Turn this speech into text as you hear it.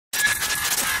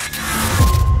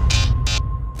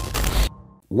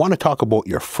want to talk about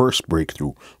your first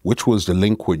breakthrough, which was the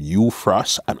link with you,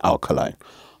 Frass, and Alkaline.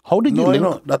 How did you link?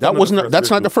 No, that's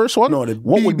not the first one? No,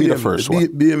 what would be the first one?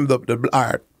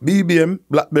 BBM,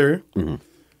 Blackberry.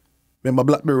 Remember,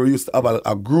 Blackberry used to have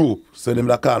a group, so them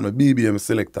that call me BBM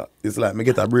Selector. It's like me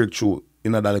get a breakthrough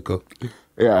in a little.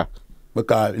 Yeah.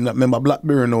 Because remember,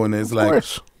 Blackberry now is like,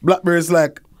 Blackberry is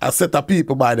like a set of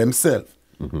people by themselves.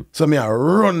 So me I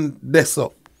run this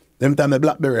up. Them time the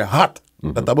Blackberry hot.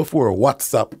 That before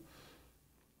WhatsApp.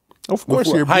 Of course,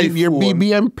 your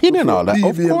BBM pin and all that.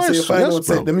 BBM, of course, so yes,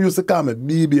 bro. Them used to call me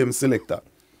BBM Selector.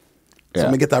 So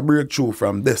me get a breakthrough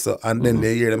from this, and then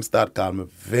they hear them start calling me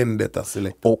Vendetta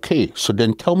Selector. Okay, so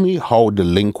then tell me how the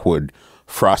link with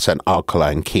Frass and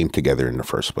Alkaline came together in the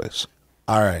first place.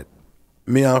 All right.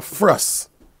 Me and Frass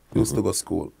used to go to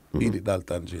school. Edith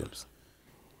Dalton James.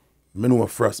 Me know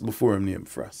Frass before him name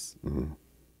Frass. You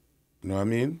know what I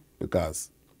mean? Because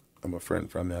I'm a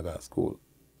friend from me I got school.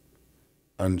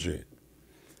 Andre.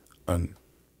 And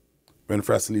when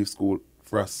Frass leave school,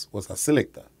 Frass was a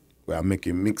selector. Where I make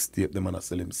him mixtape, them and I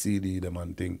sell him CD, them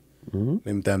and thing.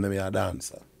 Them time them a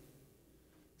dancer.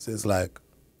 So it's like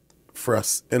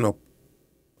Frass end up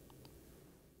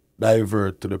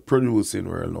divert to the producing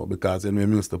world now because then we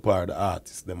used to part the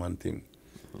artists, them and thing.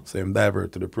 So him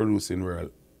divert to the producing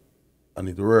world and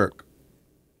it work.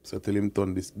 So till him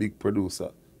turn this big producer.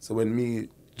 So when me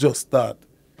just start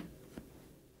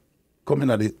coming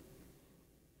at the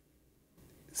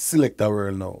selector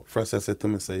world now, Frass said to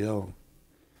me, say, yo,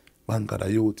 Banka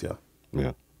the youth,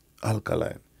 yeah.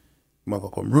 Alkaline. I'm going to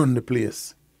come run the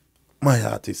place. My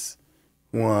artist.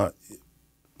 Want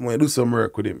to do some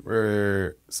work with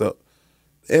him. So,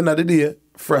 end of the day,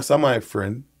 Frass are my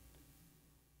friend.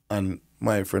 And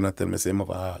my friend I tell me, say, I'm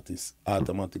an artist.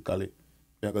 Automatically,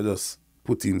 I can just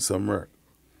put in some work.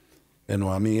 You know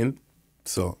what I mean?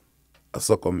 So, I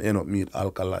come end up meet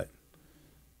Alkaline.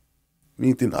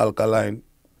 Meeting Alkaline,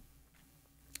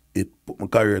 it put my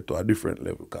career to a different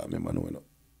level. Because I remember knowing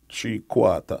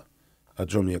 3/4 of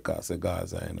Jamaica as a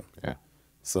Gaza, you know. Yeah.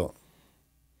 So,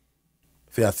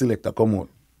 if a selector come out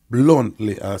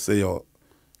bluntly and say, yo,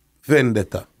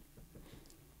 Vendetta,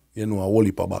 you know, a whole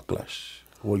heap of backlash,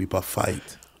 a whole heap of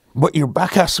fight. But your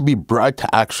back has to be broad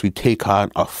to actually take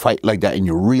on a fight like that, and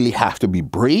you really have to be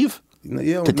brave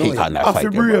to take on that fight. You have to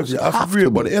be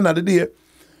brave, but at the end of the day,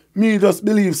 me just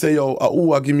believe, say, yo,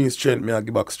 who give me strength, me I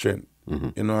give back strength.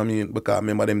 You know what I mean? Because I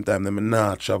remember them time, them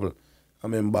not travel. I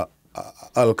remember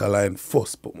Alkaline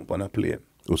first put me up on a plane.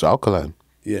 It was Alkaline?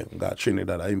 Yeah, I got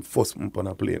Trinidad. I first put me up on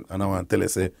a plane. And I want to tell you,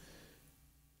 say,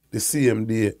 the same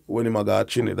day, when I got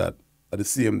Trinidad, at the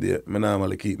same day, I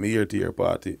normally keep my year-to-year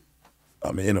party. I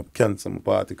end up canceling my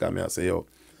party because I say, yo,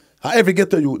 I ever get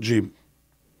to youth dream,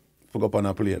 to go up on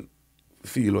a plane,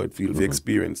 feel how it feels,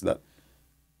 experience that.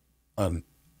 And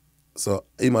so,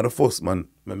 I'm the first man,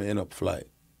 I end up fly.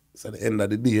 So at the end of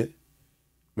the day,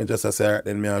 I just say, all right,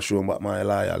 then I show them what my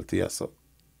loyalty is. So,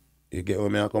 you get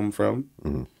where I come from?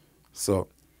 So,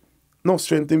 no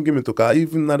strength him give me to, because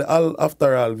even at the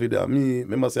after all video, me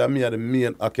must say, me are the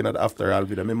main acting at the after all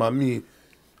video. Remember me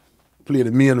play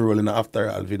the main role in the after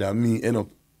all video, me end up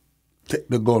take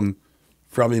the gun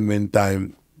from him when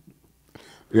time.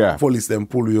 Yeah. Police them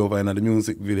pull you over in the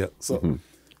music video. So,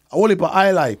 I only put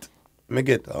highlight. Me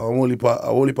get a whole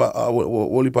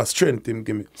heap of strength him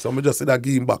give me. So I just say that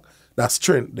give him back that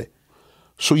strength there.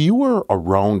 So you were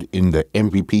around in the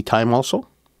MVP time also?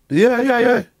 Yeah.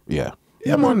 Yeah.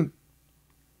 Yeah, man.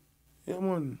 Yeah,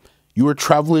 man. You were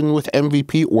traveling with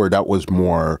MVP, or that was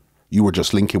more, you were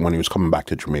just linking when he was coming back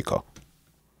to Jamaica?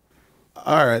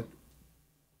 All right.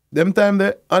 Them time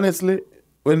there, honestly,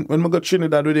 when I got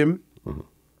Trinidad with him,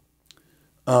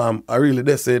 I really,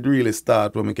 they said really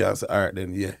start when we can say, all right,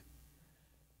 then, yeah.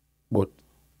 But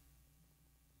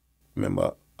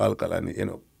remember, Alkaline, you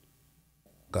know,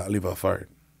 got live a foreign.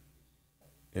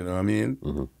 You know what I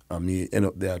mean? And me end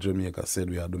up there at Jamaica, said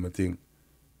we are doing my thing.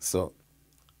 So,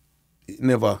 it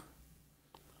never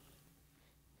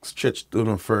stretched to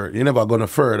no further. You never gonna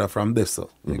further from this. So.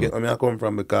 You get where I come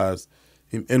from, because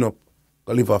him end up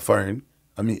live a foreign,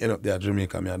 and me end up there at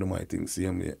Jamaica, me I do my thing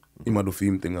same way. Him a do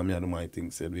film thing, and me I do my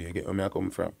thing said way. You get where I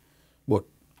come from. But,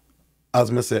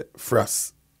 as me say,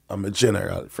 Frass, I'm a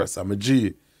general, Frass, I'm a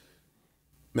G.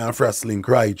 Me and Frass link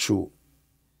right through.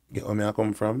 Get where I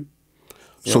come from?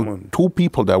 Yeah, So man. two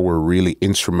people that were really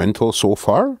instrumental so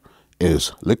far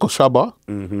is Liko Shaba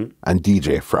and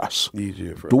DJ Frass.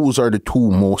 DJ Frass. Those are the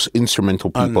two most instrumental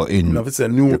people in Now, if it's a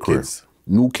new career. kids.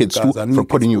 New kids too, Because a new for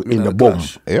putting kids you in the a boom.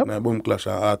 clash. Yep. In a boom clash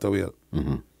and auto wheel.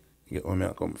 You get where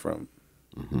I come from.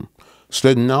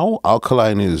 So then now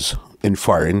Alkaline is in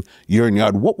foreign, you're in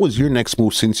yard. What was your next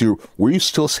move since were you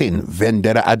still saying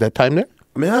Vendetta at that time there?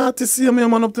 I'm an artist here,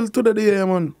 man, up till today,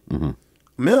 man.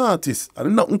 I'm an artist,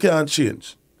 and nothing can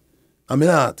change. I'm an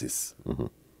artist.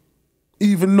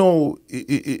 Even though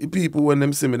people, when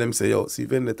them see me, them say, yo, see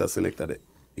Vendetta Selector there.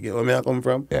 You get where I come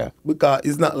from? Yeah. Because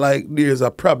it's not like there's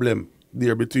a problem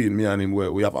there between me and him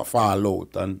where we have a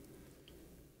fallout. And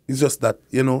it's just that,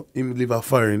 you know, him live a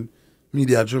foreign, me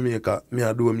there Jamaica, me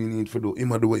I do what me need to do.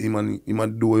 Him I do what him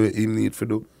do what he need to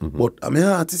do. But I'm an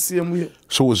artist same way.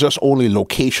 So it was just only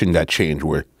location that changed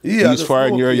where he's far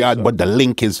in your yard, but the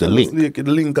link is the link. The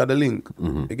link of the link.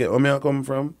 You get where I come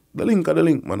from? The link of the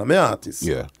link, man. I'm an artist.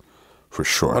 Yeah. For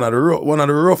sure. One of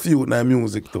the rough youth in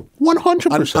music too.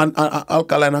 100%. And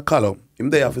Alkaline a column. Him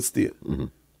there for stay.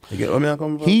 You get where I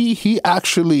come from? He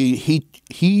actually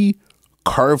he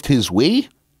carved his way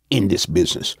in this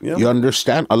business. Yeah. You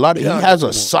understand? He has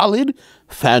a solid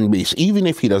fan base. Even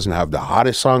if he doesn't have the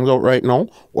hottest songs out right now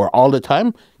or all the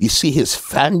time, you see his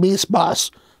fan base,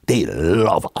 boss, they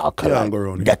love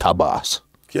Alkaline. Get a boss.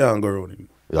 Can't go around him.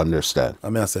 You understand? I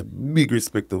mean, I say big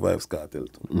respect to Vibes Cartel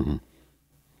too.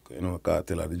 You know,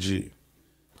 Cartel at the G.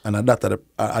 And at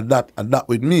that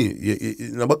with me,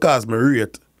 you know, because me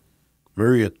rate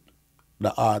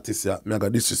the artist, me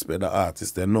got disrespect the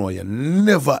artist. No, you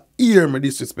never hear me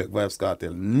disrespect Vibes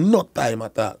Cartel. No time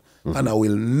at all. And I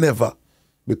will never,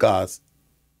 because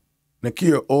I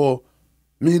care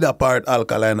me that part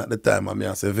Alkaline at the time, and me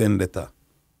I say Vendetta.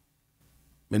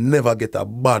 Me never get a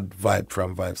bad vibe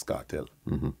from Vibes Cartel.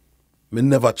 Me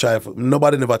never try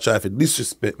nobody never try to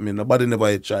disrespect me. Nobody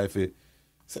never try to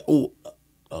say, oh,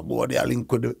 boy, they are linked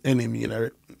with the enemy.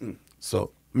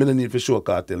 So, me don't need to show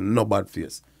Cartel no bad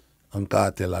face. And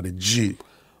Cartel are the G.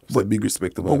 But big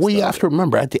respect to Vibes. But what you have to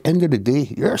remember, at the end of the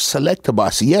day, you're a selector,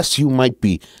 boss. Yes, you might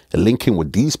be linking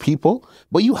with these people,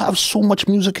 but you have so much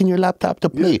music in your laptop to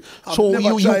play. Yeah. So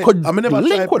you could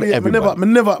link with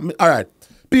everybody. All right.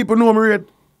 People know me read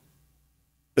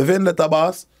the Vendetta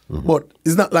boss, but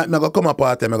it's not like I'm going to come a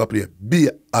party and I'm going to play be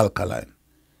Alkaline.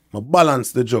 I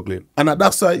balance the juggling. And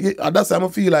that's why I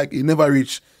feel like he never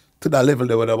reached to that level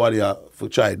there where the body for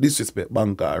try disrespect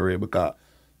Banka or because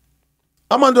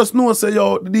I man just know say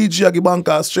yo the DJ I give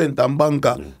Banka strength and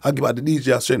Banka I give the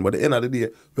DJ strength, but at the end of the day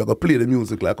we're gonna play the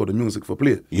music like how the music for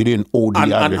play. You didn't owe the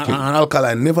other thing. And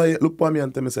Alkaline never yet look for me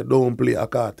and tell me say don't play a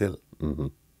Cartel.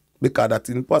 Because that's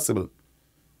impossible.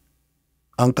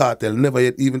 And Cartel never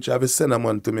yet even try to send a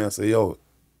man to me and say yo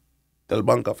tell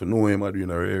Banka for know him or doing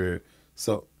a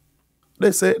so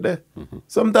they say it there.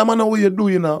 Sometimes I know what you do,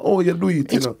 you know, how you do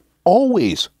it, you know.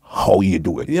 Always how you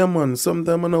do it. Yeah, man.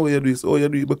 Sometimes I know what you do it, how you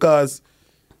do it, because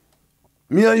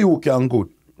me and you can good,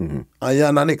 and you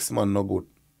and the next man not good.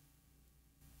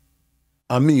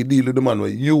 And me deal with the man where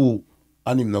you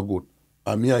and him not good,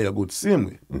 and me and you good same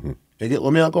way. You get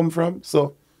where me I come from?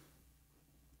 So,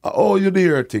 how you do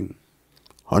your thing?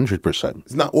 100%.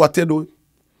 It's not what you do,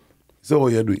 it's how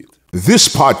you do it. This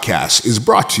podcast is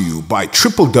brought to you by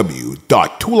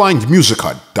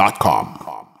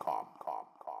www.twolinedmusica.com.